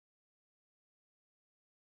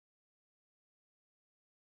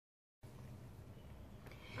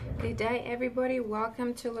Good day everybody,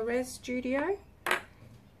 welcome to Le'Rez Studio.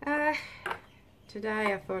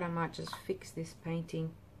 Today I thought I might just fix this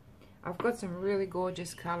painting. I've got some really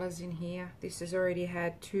gorgeous colors in here. This has already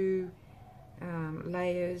had two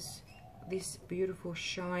layers. This beautiful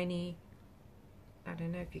shiny, I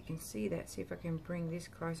don't know if you can see that, see if I can bring this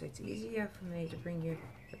closer. It's easier for me to bring you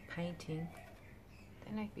the painting. I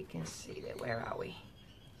don't know if you can see that. Where are we?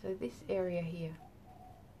 So this area here,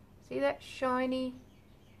 see that shiny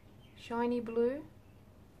blue?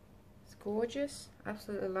 It's gorgeous.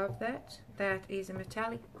 Absolutely love that. That is a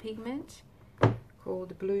metallic pigment called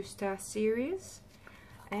the Blue Star series,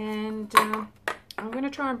 and I'm going to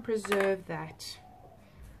try and preserve that.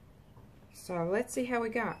 So let's see how we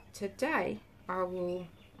go. Today I've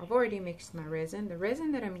already mixed my resin. The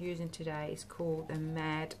resin that I'm using today is called the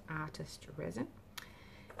Mad Artist resin.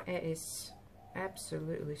 It is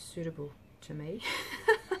absolutely suitable to me.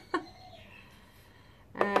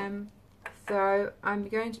 So I'm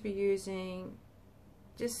going to be using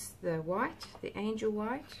just the white, the angel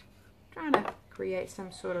white, trying to create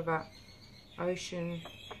some sort of a ocean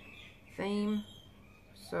theme.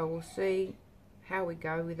 So we'll see how we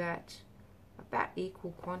go with that. About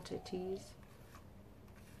equal quantities.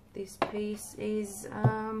 This piece is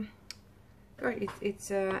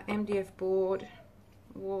it's a MDF board.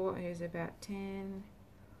 Wall is about 10.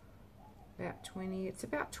 About 20, it's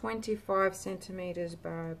about 25 centimeters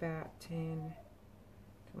by about 10,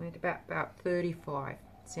 20, about 35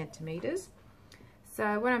 centimeters.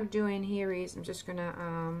 So what I'm doing here is I'm just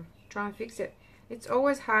gonna try and fix it. It's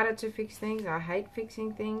always harder to fix things. I hate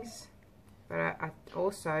fixing things, but I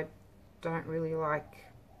also don't really like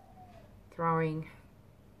throwing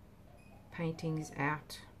paintings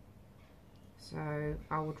out. So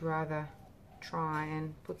I would rather try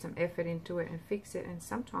and put some effort into it and fix it, and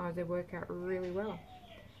sometimes they work out really well.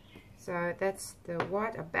 So that's the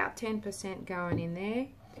white, about 10% going in there.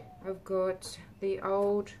 I've got the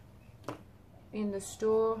old in the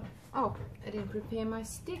store. Oh, I didn't prepare my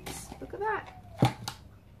sticks. Look at that.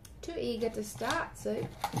 Too eager to start. So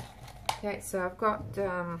okay, so I've got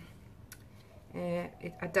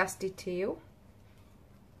a dusty teal.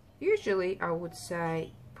 Usually I would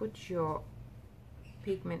say put your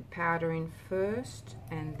pigment powder in first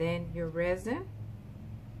and then your resin,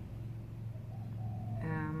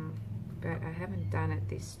 but I haven't done it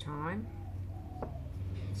this time,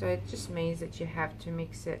 so it just means that you have to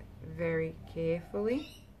mix it very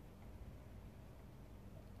carefully.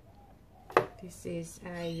 This is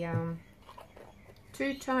a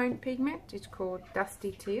two-tone pigment. It's called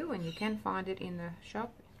Dusty Teal, and you can find it in the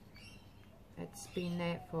shop. It's been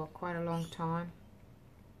there for quite a long time,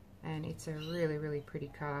 and it's a really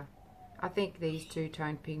pretty color. I think these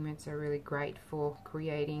two-tone pigments are really great for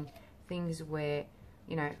creating things where,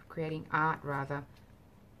 you know, creating art rather,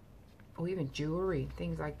 or even jewelry,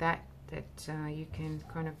 things like that, that you can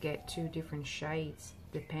kind of get two different shades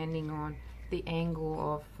depending on the angle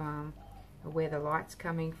of where the light's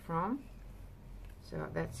coming from. So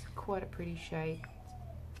that's quite a pretty shade.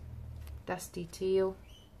 Dusty teal.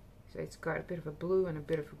 So it's got a bit of a blue and a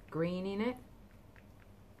bit of a green in it.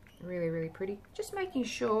 Really pretty. Just making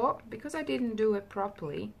sure, because I didn't do it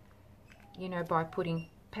properly, you know, by putting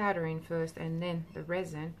powder in first and then the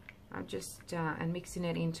resin, I'm just and mixing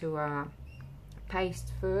it into a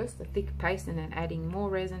paste first, a thick paste, and then adding more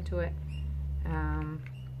resin to it.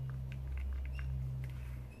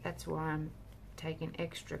 That's why I'm taking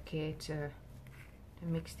extra care to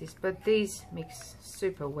mix this, but these mix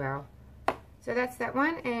super well. So that's that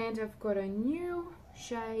one, and I've got a new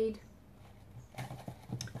shade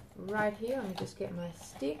right here. Let me just get my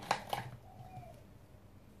stick.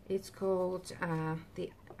 It's called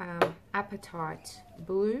the Apatite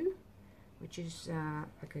Blue, which is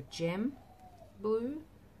like a gem blue.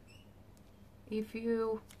 If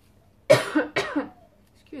you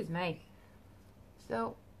excuse me.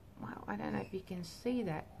 So, well, I don't know if you can see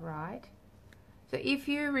that right. So if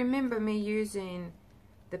you remember me using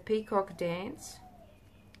the Peacock Dance,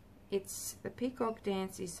 the Peacock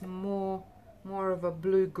Dance is more of a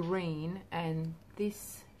blue-green, and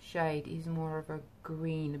this shade is more of a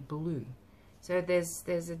green-blue. So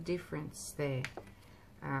there's a difference there.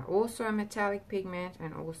 Also a metallic pigment,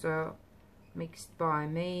 and also mixed by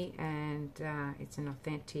me, and it's an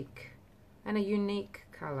authentic and a unique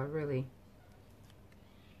color, really.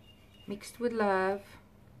 Mixed with love.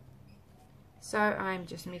 So I'm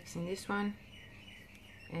just mixing this one,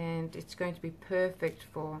 and it's going to be perfect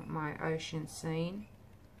for my ocean scene.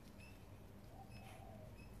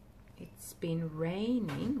 It's been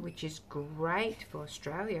raining, which is great for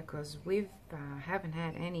Australia, because we haven't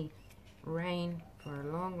had any rain for a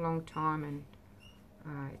long time, and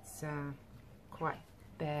It's quite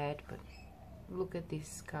bad, but look at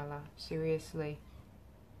this color. Seriously,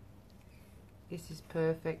 this is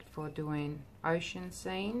perfect for doing ocean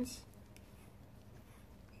scenes.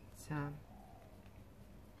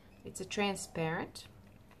 It's a transparent,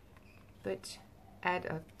 but add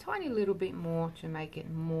a tiny little bit more to make it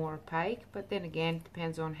more opaque. But then again, it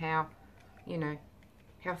depends on how, you know,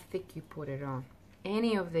 how thick you put it on.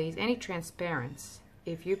 Any of these, any transparents,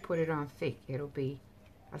 if you put it on thick, it'll be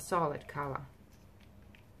a solid color.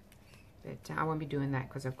 But I won't be doing that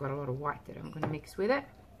because I've got a lot of white that I'm going to mix with it.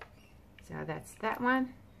 So that's that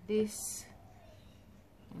one. This,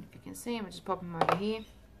 and if you can see, I'm just popping them over here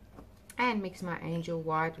and mix my angel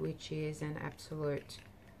white, which is an absolute,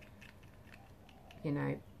 you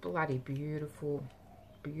know, bloody beautiful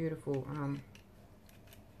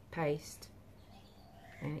paste,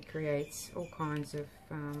 and it creates all kinds of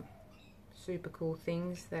super cool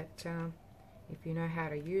things that if you know how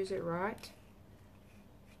to use it right,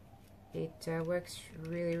 it works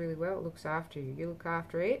really well. It looks after you. You look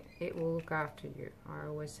after it, it will look after you. I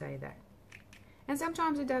always say that. And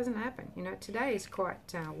sometimes it doesn't happen. You know, today is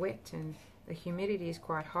quite wet and the humidity is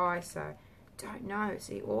quite high, so don't know.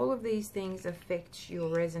 See, all of these things affect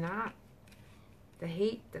your resin art. The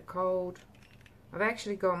heat, the cold. I've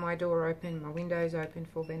actually got my door open, my windows open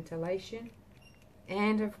for ventilation,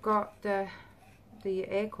 and I've got the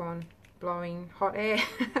aircon blowing hot air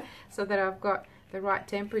so that I've got the right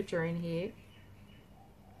temperature in here.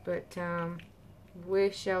 But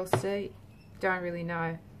we shall see. Don't really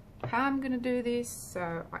know how I'm gonna do this,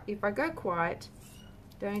 so if I go quiet,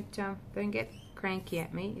 don't get cranky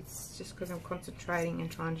at me. It's just because I'm concentrating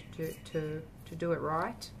and trying to do it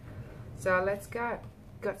right. So let's go.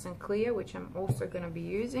 Got some clear, which I'm also going to be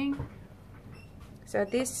using. So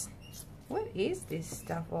this, what is this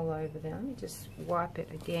stuff all over there? Let me just wipe it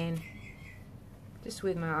again, just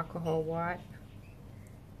with my alcohol wipe.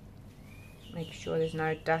 Make sure there's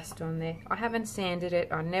no dust on there. I haven't sanded it.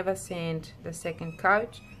 I never sand the second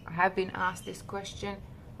coat. I have been asked this question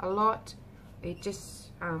a lot. It just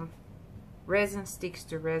resin sticks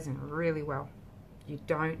to resin really well. You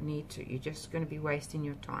don't need to. You're just going to be wasting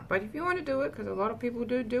your time. But if you want to do it, because a lot of people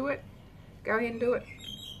do it, go ahead and do it.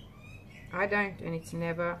 I don't, and it's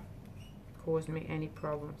never caused me any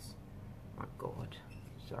problems. My God,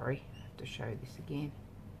 sorry, I have to show this again.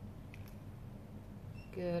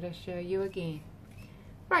 Gotta show you again.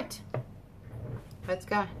 Right, let's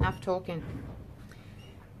go. Enough talking.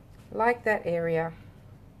 Like that area,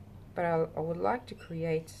 but I would like to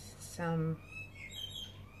create some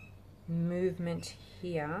movement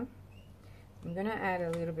here. I'm going to add a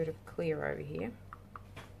little bit of clear over here.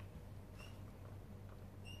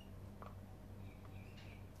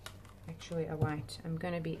 Actually, I won't. I'm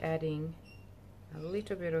going to be adding a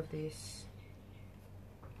little bit of this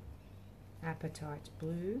Apatite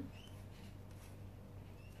Blue.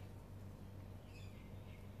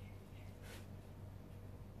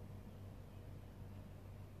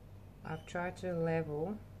 I've tried to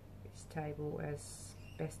level this table as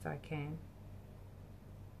best I can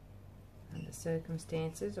under the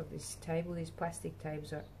circumstances of this table. These plastic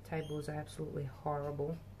tables are absolutely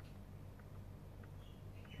horrible.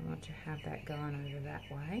 I want to have that going over that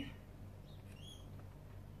way.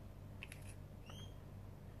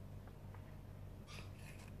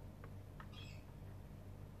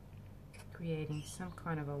 Creating some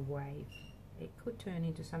kind of a wave. It could turn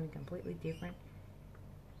into something completely different,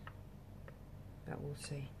 but we'll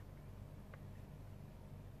see.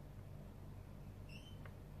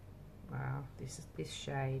 Wow, this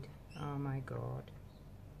shade. Oh my God.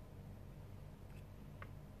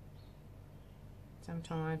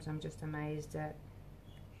 Sometimes I'm just amazed at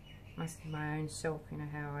my own self, you know,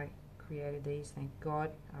 how I created these. Thank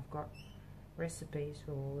God I've got recipes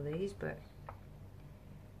for all of these, but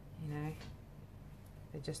you know,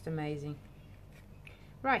 they're just amazing.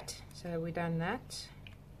 Right, so we've done that.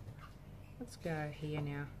 Let's go here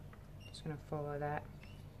now. Just going to follow that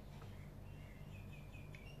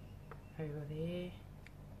over there.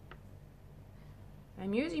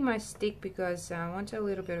 I'm using my stick because I want a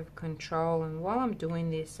little bit of control, and while I'm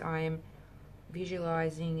doing this I am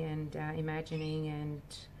visualizing and imagining and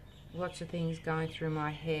lots of things going through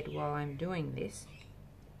my head while I'm doing this.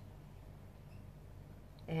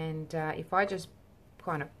 And if I just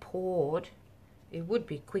kind of poured, it would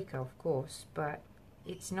be quicker, of course, but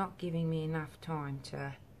it's not giving me enough time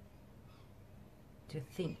to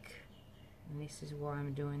think, and this is why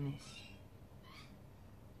I'm doing this.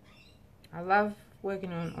 I love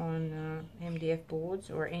working on MDF boards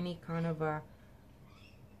or any kind of a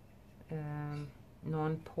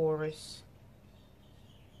non-porous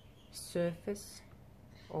surface,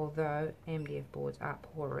 although MDF boards are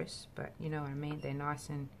porous, but you know what I mean, they're nice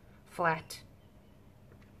and flat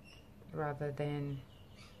rather than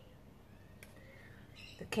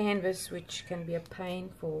the canvas, which can be a pain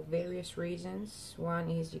for various reasons. One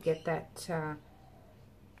is you get that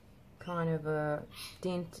kind of a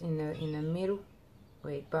dent in the middle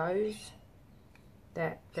where it bows.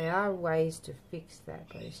 That there are ways to fix that,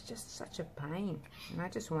 but it's just such a pain, and I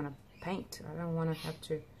just want to paint. I don't want to have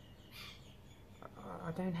to,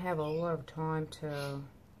 I don't have a lot of time to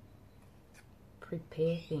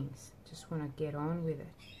prepare things. Just want to get on with it,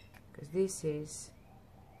 because this is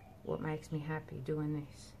what makes me happy, doing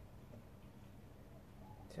this.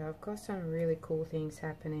 So I've got some really cool things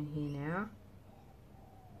happening here now.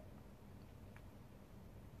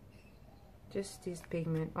 Just this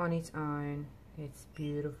pigment on its own, it's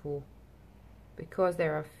beautiful, because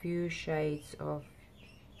there are a few shades of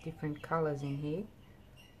different colors in here.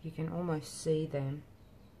 You can almost see them.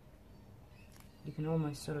 You can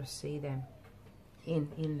almost sort of see them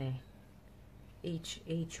in there.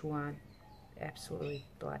 Each one absolutely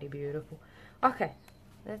bloody beautiful. Okay,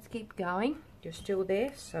 let's keep going. You're still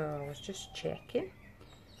there, so I was just checking.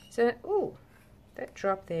 So, oh, that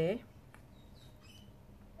drop there,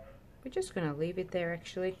 we're just going to leave it there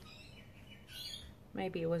actually.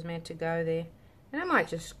 Maybe it was meant to go there. And I might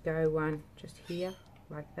just go one just here,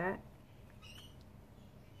 like that.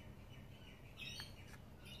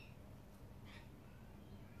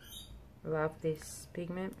 Love this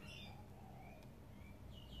pigment.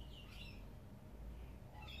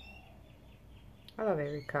 I love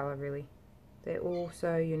every colour really. They're all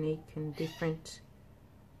so unique and different.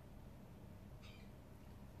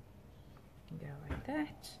 Go like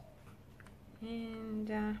that. And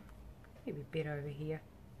maybe a bit over here.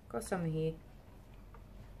 Got some here.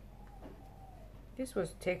 This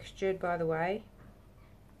was textured, by the way.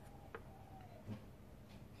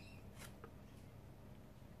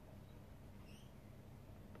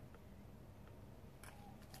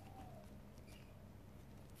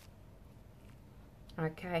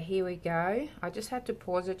 Okay, here we go. I just had to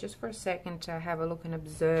pause it just for a second to have a look and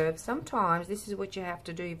observe. Sometimes this is what you have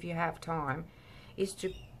to do if you have time, is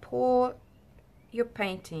to pour your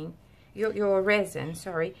painting, your resin,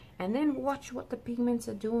 sorry, and then watch what the pigments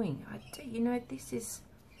are doing. You know, this is,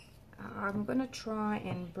 I'm going to try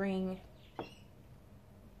and bring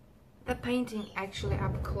the painting actually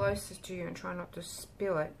up closer to you and try not to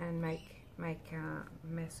spill it and make a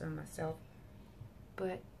mess of myself.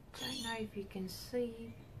 But I don't know if you can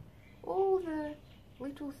see all the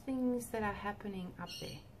little things that are happening up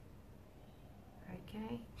there.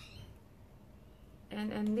 Okay,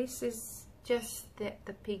 and this is just the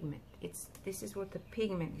pigment. This is what the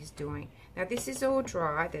pigment is doing. Now this is all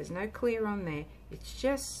dry, there's no clear on there, it's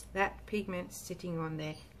just that pigment sitting on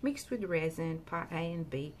there mixed with resin, part A and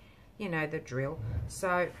B, you know the drill.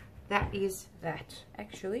 So that is that.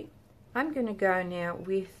 Actually, I'm going to go now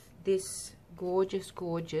with this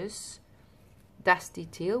gorgeous dusty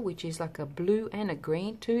teal, which is like a blue and a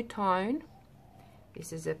green two-tone.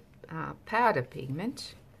 This is a powder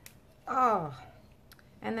pigment. Oh,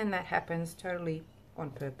 and then that happens totally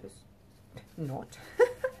on purpose. Not.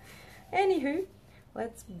 Anywho,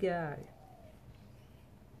 let's go.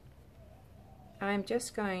 I'm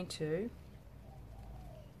just going to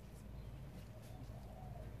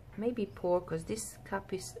maybe pour, because this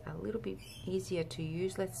cup is a little bit easier to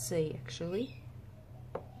use. Let's see actually.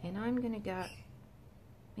 And I'm going to go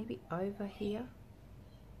maybe over here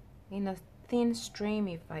in a thin stream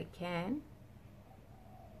if I can,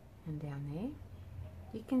 and down there.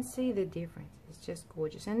 You can see the difference. It's just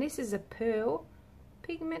gorgeous. And this is a pearl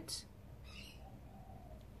pigment,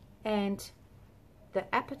 and the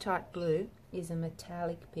Apatite Blue is a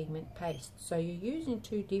metallic pigment paste. So you're using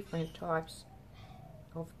two different types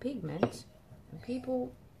of pigment, and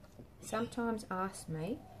people sometimes ask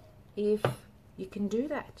me if you can do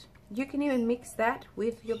that. You can even mix that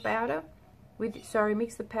with your powder,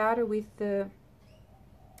 mix the powder with the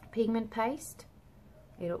pigment paste.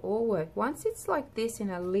 It'll all work. Once it's like this in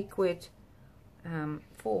a liquid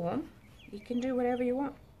form, you can do whatever you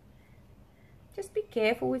want. Just be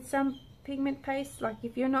careful with some pigment paste. Like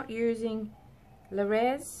if you're not using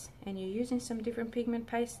Le'Rez and you're using some different pigment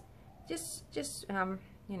paste, just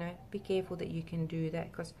you know, be careful that you can do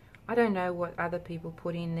that, because I don't know what other people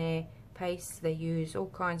put in their pastes. They use all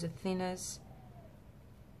kinds of thinners,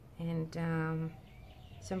 and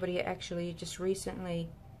somebody actually just recently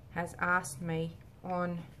has asked me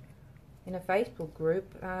in a Facebook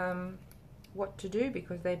group what to do,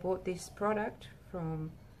 because they bought this product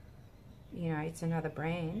from, you know, it's another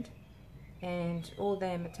brand, and all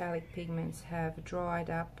their metallic pigments have dried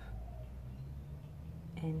up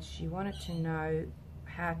and she wanted to know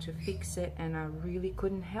how to fix it, and I really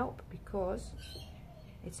couldn't help because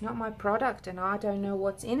it's not my product and I don't know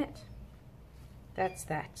what's in it. That's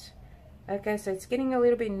that. Okay, so it's getting a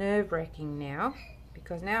little bit nerve-wracking now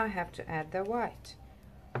because now I have to add the white.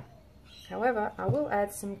 However, I will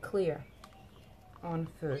add some clear on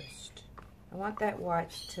first. I want that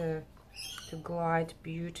white to glide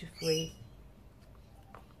beautifully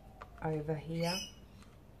over here.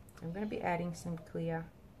 I'm going to be adding some clear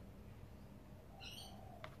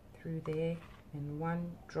through there, and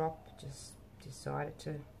one drop just decided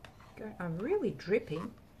to go. I'm really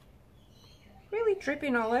dripping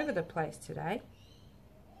all over the place today,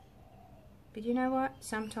 but you know what,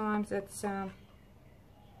 sometimes that's the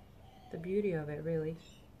beauty of it, really,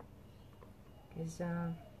 is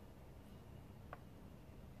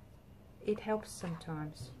it helps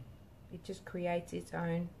sometimes. It just creates its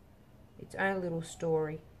own little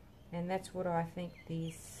story, and that's what I think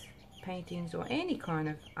these paintings or any kind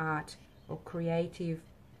of art or creative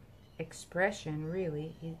expression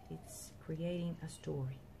really it's creating a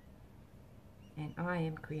story, and I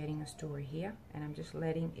am creating a story here, and I'm just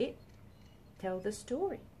letting it tell the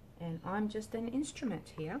story, and I'm just an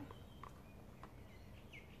instrument here.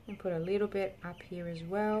 And put a little bit up here as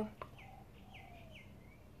well.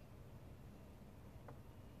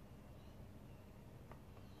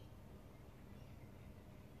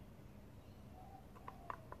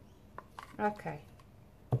 Okay,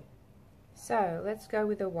 so let's go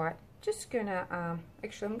with the white. Just gonna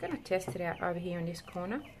actually I'm gonna test it out over here in this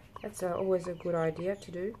corner. That's always a good idea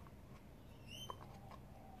to do.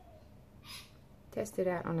 Test it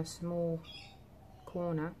out on a small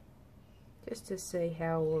corner just to see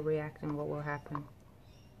how it will react and what will happen.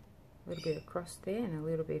 A little bit across there and a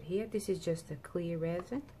little bit here. This is just a clear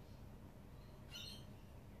resin.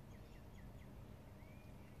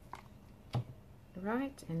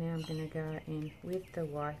 Right, and now I'm going to go in with the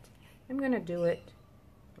white. I'm going to do it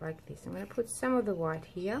like this. I'm going to put some of the white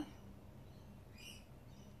here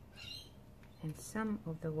and some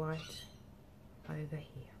of the white over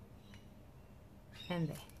here and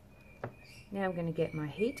there. Now I'm going to get my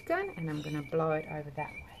heat gun and I'm going to blow it over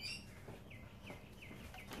that way.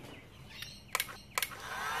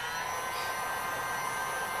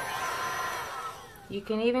 You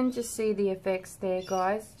can even just see the effects there,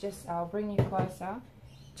 guys. Just I'll bring you closer.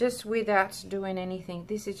 Just without doing anything.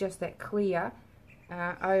 This is just that clear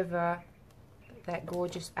over that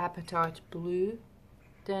gorgeous Apatite Blue.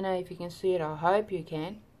 Don't know if you can see it. I hope you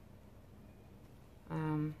can.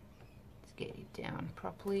 Let's get it down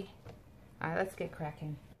properly. Alright, let's get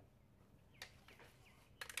cracking.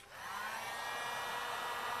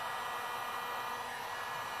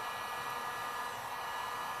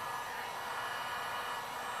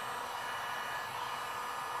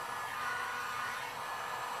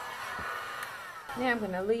 Now I'm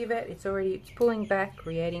going to leave it. It's pulling back,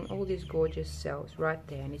 creating all these gorgeous cells right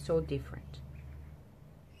there, and it's all different.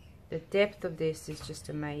 The depth of this is just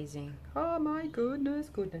amazing. Oh my goodness.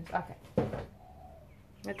 Okay,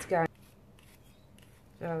 let's go.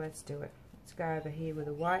 So let's do it. Let's go over here with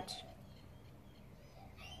the white.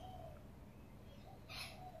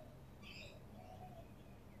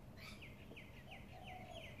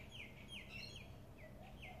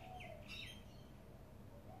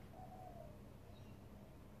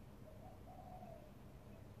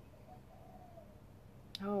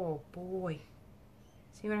 Oh boy,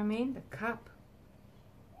 see what I mean? The cup.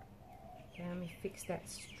 Okay, let me fix that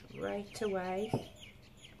straight away.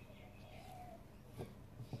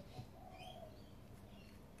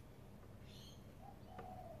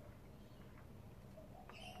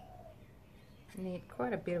 I need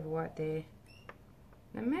quite a bit of white there.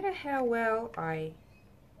 No matter how well I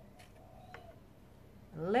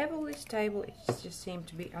level this table, it just seems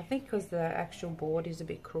to be, I think because the actual board is a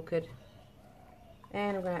bit crooked.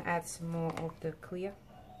 And I'm going to add some more of the clear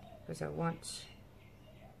because I want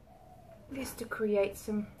this to create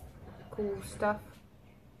some cool stuff.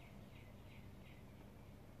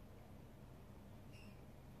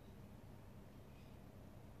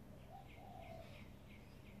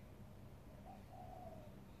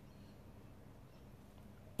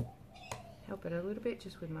 Help it a little bit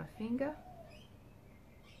just with my finger.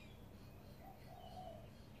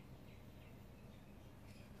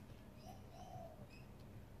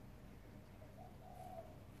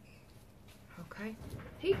 Okay,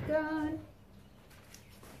 heat gun.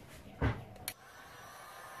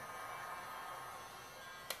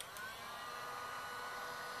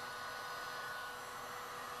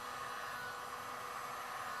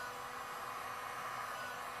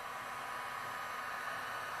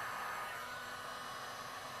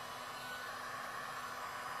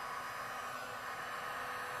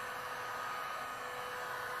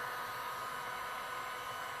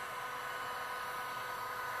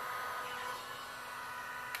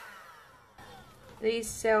 These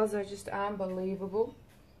cells are just unbelievable.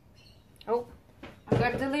 Oh, I've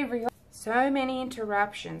got a delivery. So many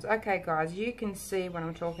interruptions. Okay guys, you can see what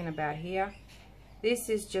I'm talking about here. This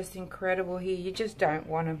is just incredible here. You just don't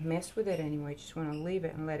want to mess with it anymore. You just want to leave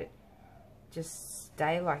it and let it just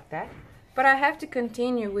stay like that. But I have to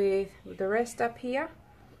continue with the rest up here.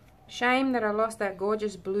 Shame that I lost that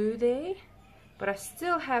gorgeous blue there. But I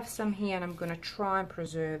still have some here and I'm going to try and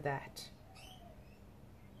preserve that.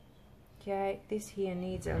 Okay, this here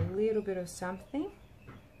needs a little bit of something.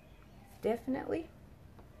 Definitely.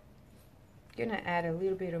 Gonna add a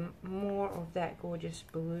little bit of more of that gorgeous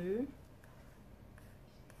blue.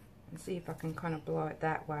 And see if I can kind of blow it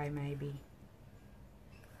that way maybe.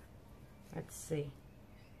 Let's see.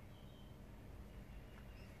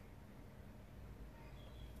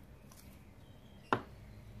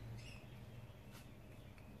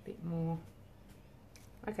 Bit more.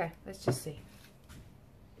 Okay, let's just see.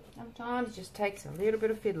 Sometimes it just takes a little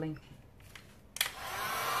bit of fiddling.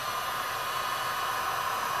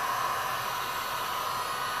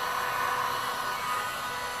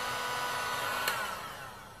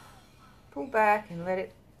 Pull back and let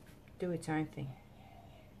it do its own thing.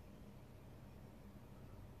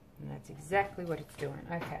 And that's exactly what it's doing.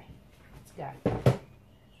 Okay, let's go.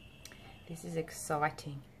 This is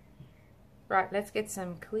exciting. Right, let's get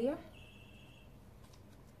some clear.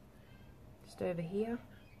 Just over here.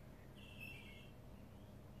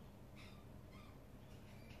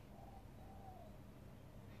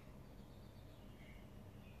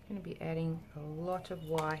 I'm going to be adding a lot of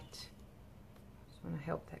white. Just want to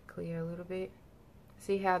help that clear a little bit.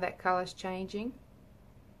 See how that color's changing?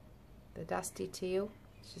 The dusty teal.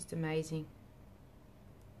 It's just amazing.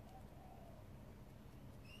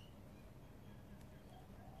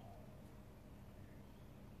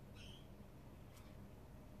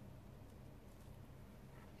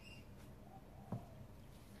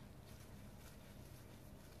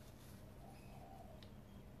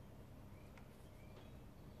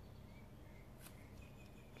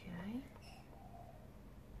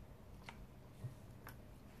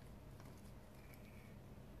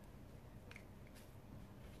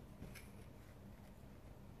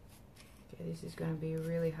 This is going to be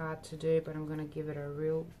really hard to do, but I'm going to give it a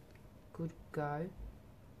real good go.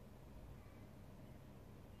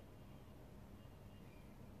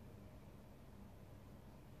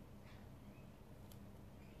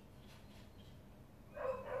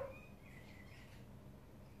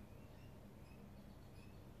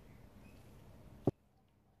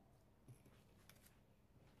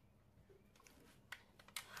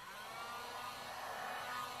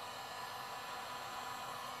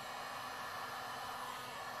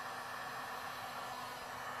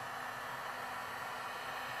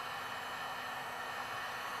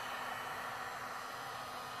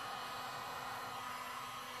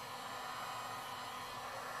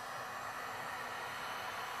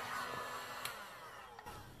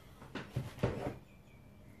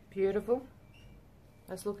 Beautiful.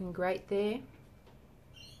 That's looking great there.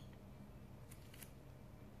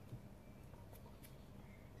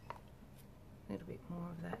 A little bit more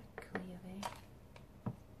of that clear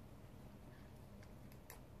there.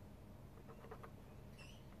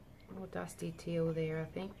 More dusty teal there, I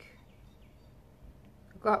think.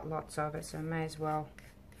 I've got lots of it, so I may as well.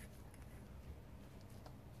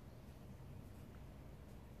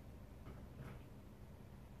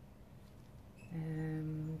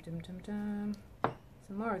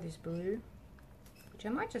 Some more of this blue, which I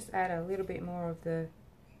might just add a little bit more of the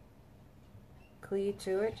clear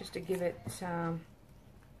to it, just to give it a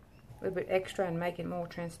little bit extra and make it more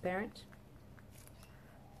transparent.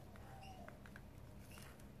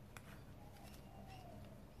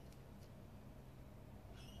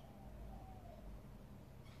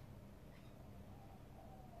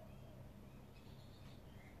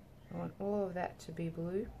 I want all of that to be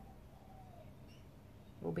blue.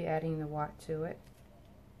 We'll be adding the white to it.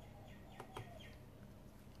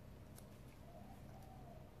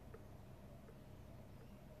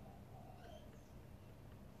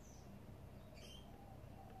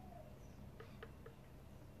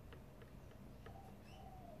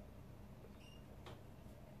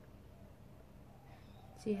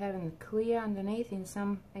 See, having the clear underneath in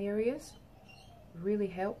some areas really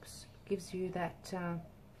helps, gives you that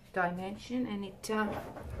dimension, and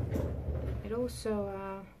it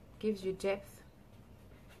also gives you depth,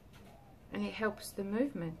 and it helps the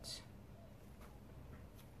movement.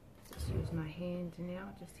 Just use my hand now,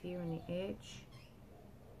 just here on the edge,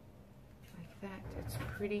 like that. That's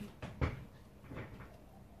pretty.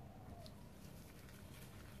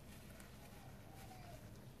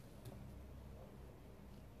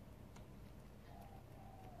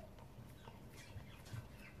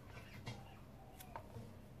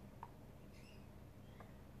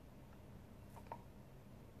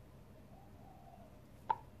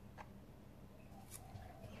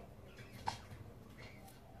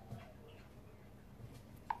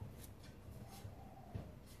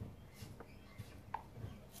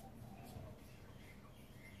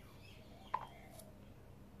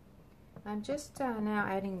 I'm just now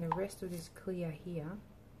adding the rest of this clear here.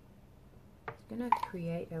 It's going to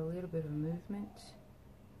create a little bit of movement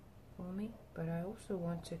for me, but I also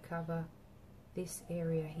want to cover this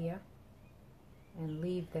area here and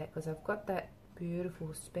leave that because I've got that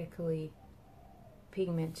beautiful speckly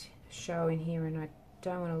pigment showing here and I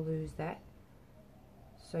don't want to lose that.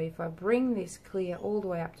 So if I bring this clear all the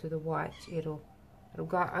way up to the white, it'll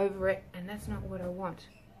go over it, and that's not what I want.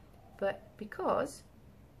 But because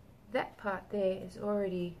that part there is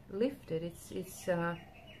already lifted, it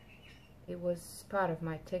was part of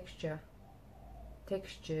my textured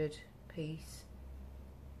piece,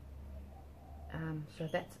 so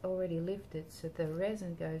that's already lifted, so the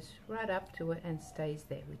resin goes right up to it and stays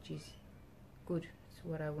there, which is good. It's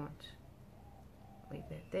what I want. Leave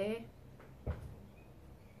that there.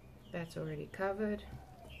 That's already covered.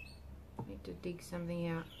 Need to dig something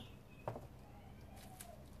out.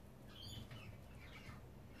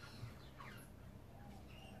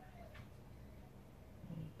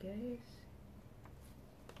 There it goes.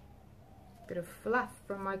 Bit of fluff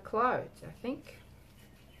from my clothes, I think.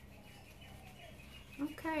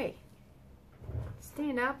 Okay.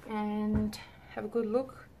 Stand up and have a good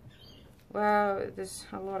look. Wow, there's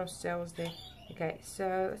a lot of cells there. Okay,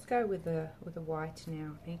 so let's go with the white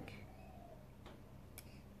now, I think.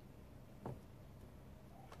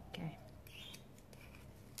 Okay.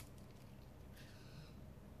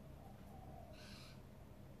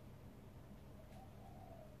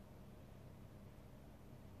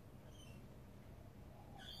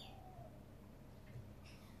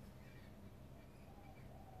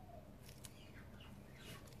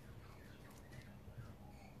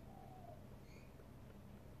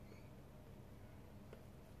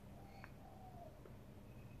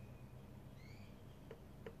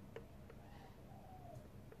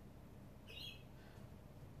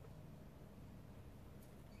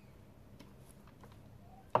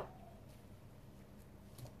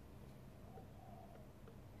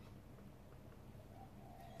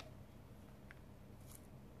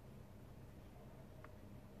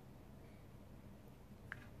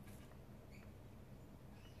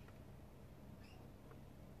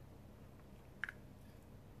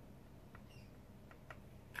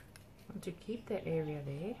 To keep that area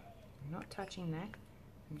there, I'm not touching that,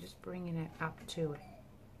 I'm just bringing it up to it.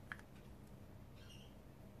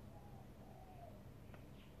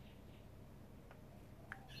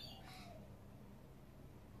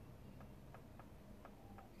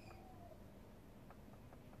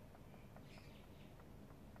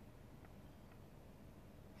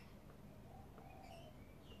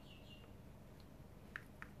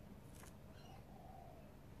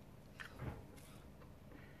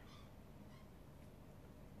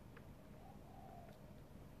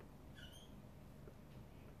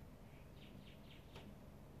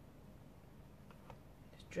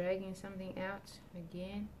 Dragging something out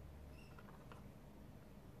again.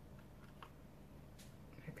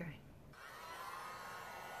 Okay.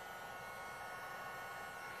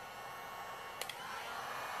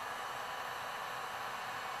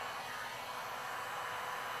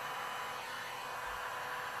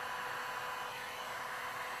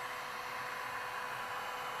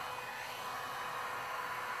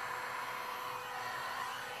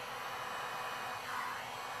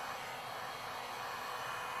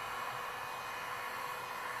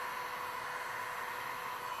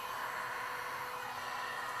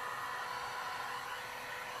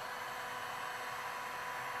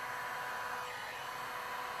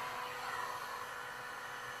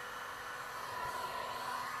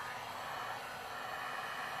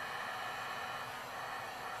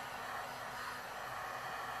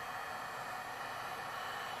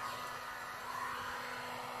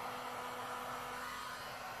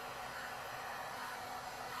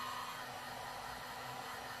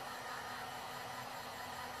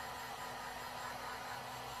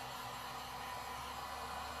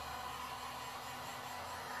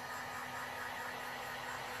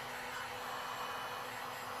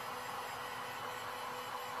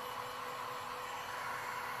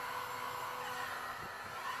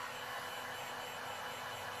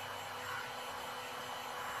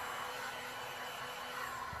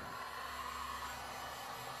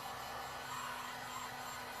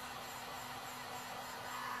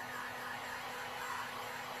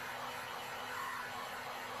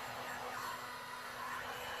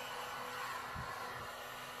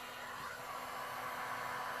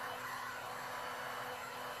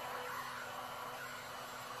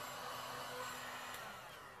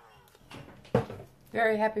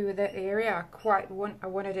 Very happy with that area. I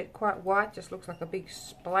wanted it quite white, just looks like a big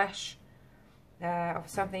splash of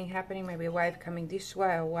something happening, maybe a wave coming this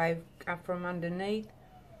way, a wave up from underneath.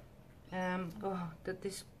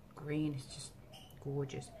 This green is just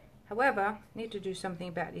gorgeous. However, need to do something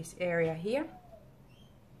about this area here.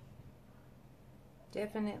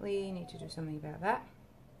 Definitely need to do something about that.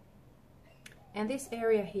 And this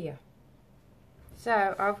area here.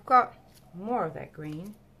 So I've got more of that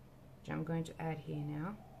green, which I'm going to add here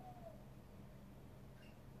now.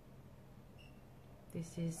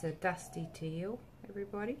 This is a dusty teal,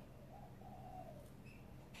 everybody.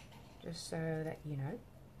 Just so that you know.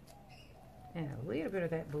 And a little bit of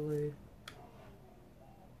that blue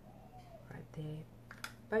right there.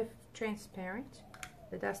 Both transparent.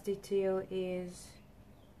 The dusty teal is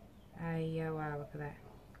a, wow, look at that.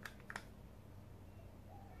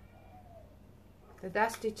 The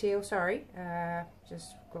dusty teal, sorry,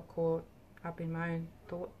 just got caught up in my own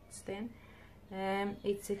thoughts then.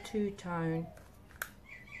 It's a two-tone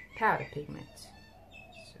powder pigment.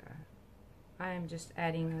 So I am just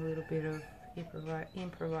adding a little bit of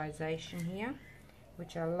improvisation here,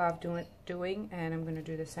 which I love doing, and I'm going to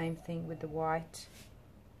do the same thing with the white.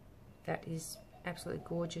 That is absolutely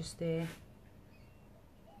gorgeous there.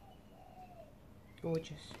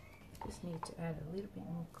 Gorgeous. Just need to add a little bit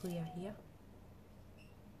more clear here,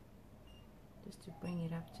 just to bring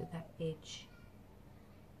it up to that edge.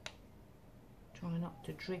 Try not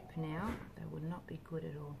to drip now, that would not be good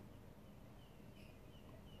at all.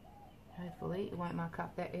 Hopefully it won't muck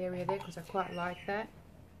up that area there, because I quite like that.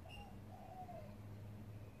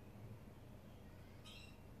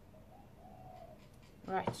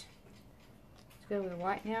 Right, let's go with the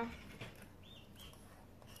white now.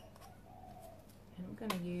 And I'm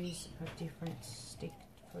going to use a different stick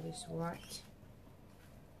for this white.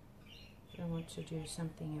 I don't want to do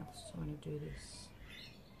something else, I want to do this.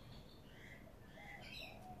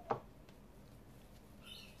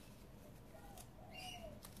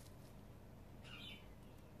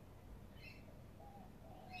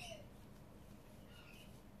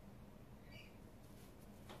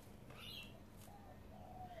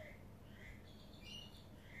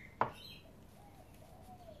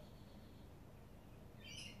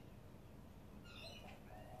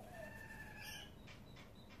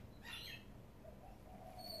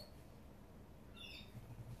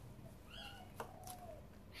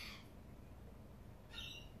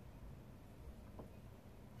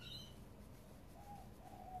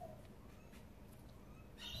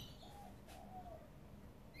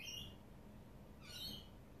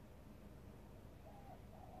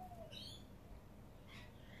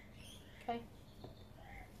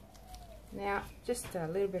 Now, just a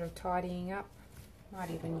little bit of tidying up. Might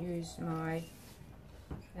even use my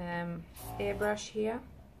airbrush here.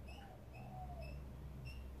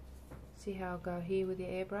 See how I'll go here with the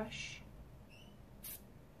airbrush.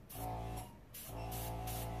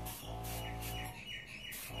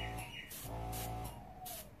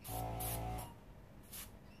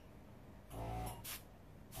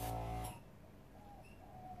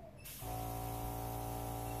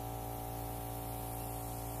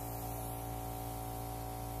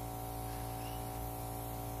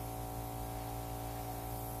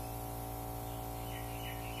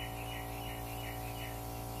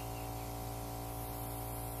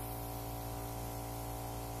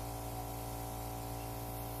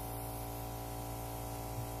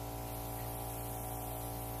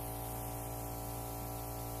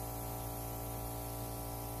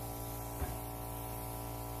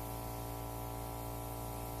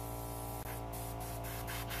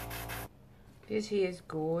 This here is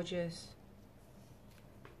gorgeous.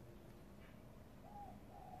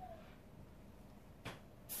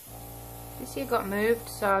 This here got moved,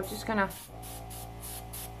 so I'm just gonna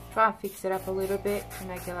try and fix it up a little bit to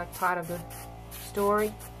make it like part of the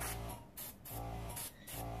story.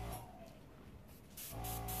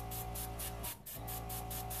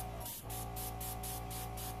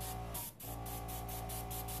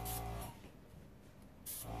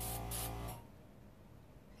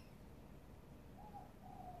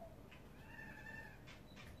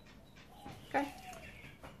 Okay.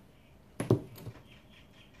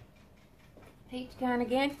 Heat going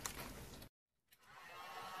again.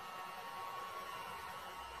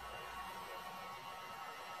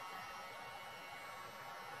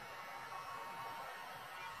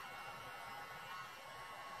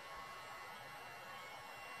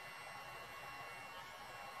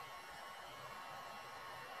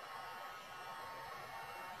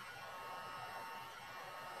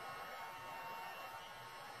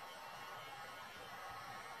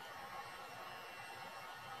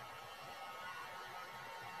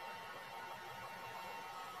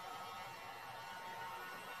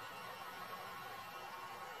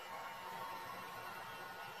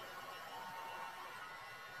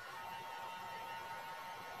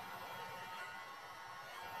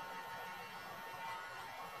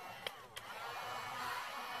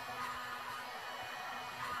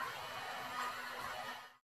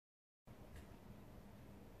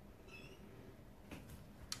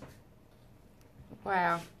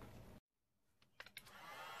 Wow.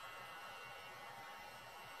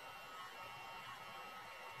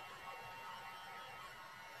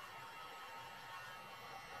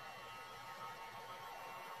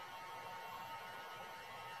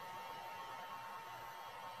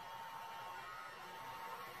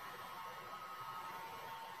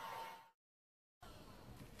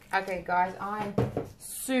 Okay guys, I'm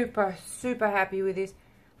super happy with this.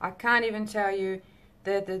 I can't even tell you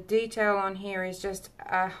that the detail on here is just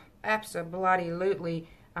absolutely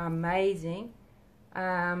amazing.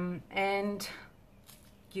 And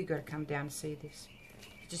you gotta come down to see this.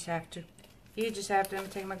 You just have to. You just have to. Let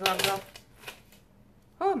me take my gloves off.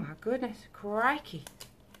 Oh my goodness, crikey.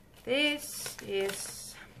 This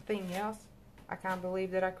is something else. I can't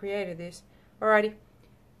believe that I created this. Alrighty.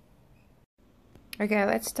 Okay,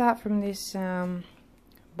 let's start from this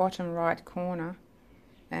bottom right corner,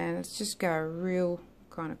 and let's just go real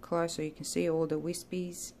kind of close so you can see all the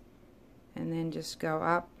wispies, and then just go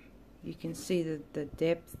up. You can see the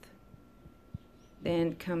depth.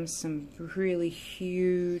 Then comes some really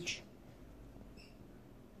huge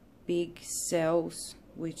big cells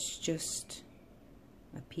which just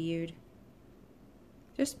appeared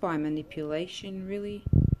just by manipulation, really.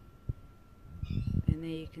 And there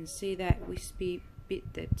you can see that wispy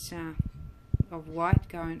bit that's of white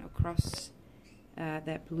going across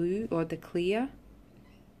that blue or the clear,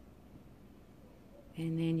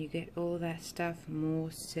 and then you get all that stuff, more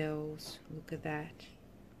cells. Look at that.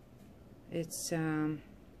 It's so I'm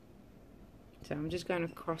just going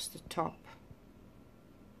to cross the top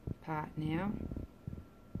part now.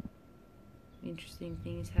 Interesting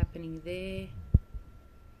things happening there.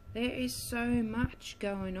 There is so much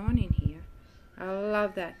going on in here. I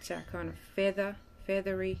love that kind of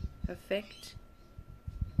feathery effect.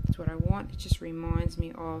 That's what I want. It just reminds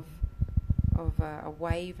me of a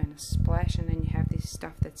wave and a splash, and then you have this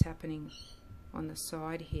stuff that's happening on the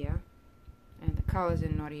side here, and the colors are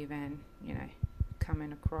not even, you know,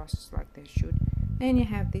 coming across like they should. Then you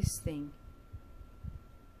have this thing.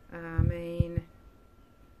 I mean,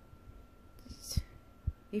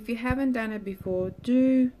 if you haven't done it before,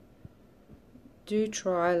 do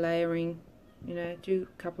try layering. You know, do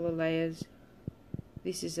a couple of layers.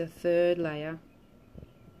 This is a third layer.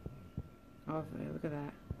 Oh, look at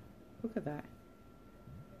that. Look at that.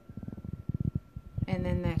 And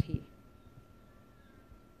then that here.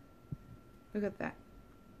 Look at that.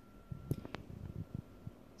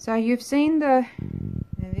 So you've seen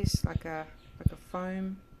this like a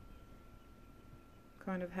foam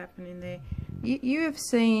kind of happening there. You have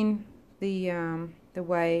seen the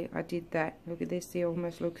way I did that. Look at this. They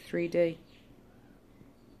almost look 3D.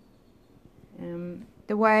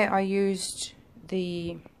 The way I used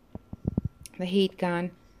the heat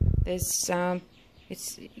gun, there's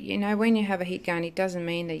it's, you know, when you have a heat gun, it doesn't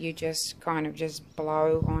mean that you just kind of just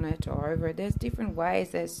blow on it or over it. There's different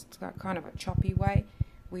ways. There's kind of a choppy way,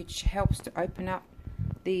 which helps to open up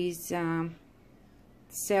these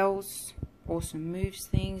cells, also moves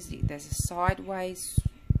things. There's a sideways,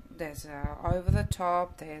 there's a over the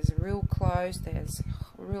top, there's a real close, there's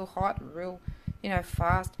real hot, real, you know,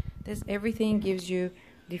 fast. There's everything gives you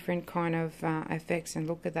different kind of effects, and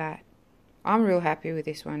look at that. I'm real happy with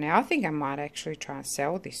this one now. I think I might actually try and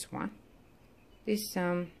sell this one. This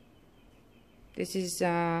is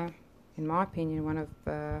in my opinion one of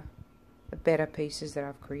the better pieces that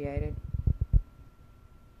I've created.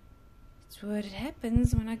 It's what it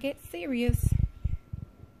happens when I get serious.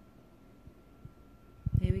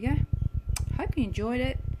 There we go. Hope you enjoyed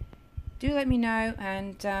it. Do let me know,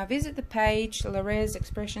 and visit the page, the Le'Rez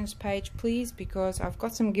Expressions page, please, because I've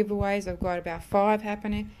got some giveaways. I've got about 5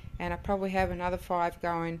 happening, and I probably have another 5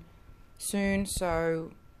 going soon.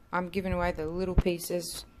 So I'm giving away the little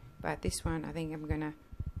pieces, but this one I think I'm gonna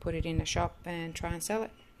put it in the shop and try and sell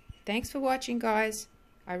it. Thanks for watching, guys.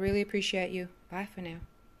 I really appreciate you. Bye for now.